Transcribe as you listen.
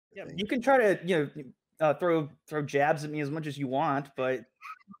Yeah, thing. you can try to, throw jabs at me as much as you want, but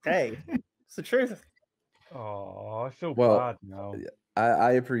hey, it's the truth. Oh, I feel Well, bad now.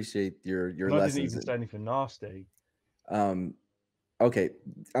 I appreciate your And I didn't lessons. even say anything nasty. Okay,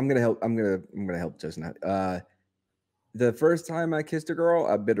 I'm gonna help. I'm gonna help Justin out. The first time I kissed a girl,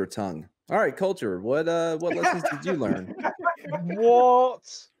 I bit her tongue. All right, culture. What lessons did you learn?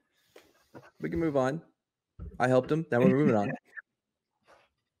 What? We can move on. I helped him. Now we're moving on.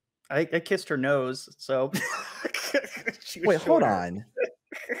 I kissed her nose, so she was Wait, hold shorter. on.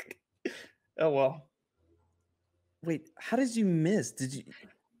 Oh well. Wait, how did you miss? Did you?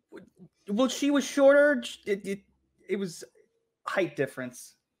 Well, she was shorter. It was height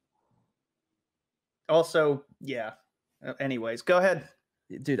difference. Also, yeah. Anyways, go ahead.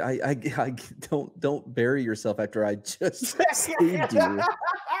 Dude, I don't bury yourself after I just saved you.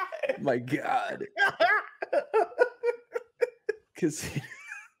 My God. Because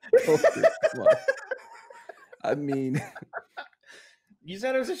I mean, You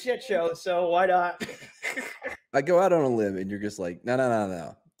said it was a shit show, so why not? I go out on a limb and you're just like,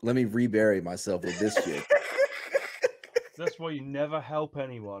 no. Let me rebury myself with this shit. That's why you never help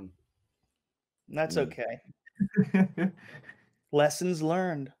anyone. That's okay. Lessons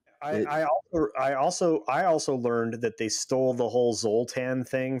learned. I also learned that they stole the whole Zoltan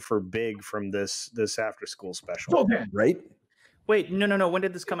thing for Big from this after school special. Zoltan. Right? Wait, no. When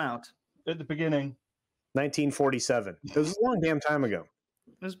did this come out? At the beginning. 1947. It was a long damn time ago.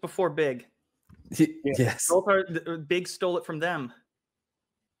 It was before Big. Yes. Big stole it from them.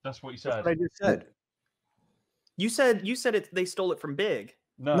 That's what you said. That's what I just said. You said it. They stole it from Big.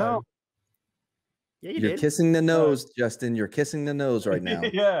 No. Yeah, you You're did. kissing the nose, Justin. You're kissing the nose right now.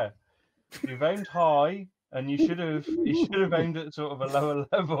 Yeah. You've aimed high, and you should have aimed at sort of a lower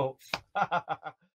level.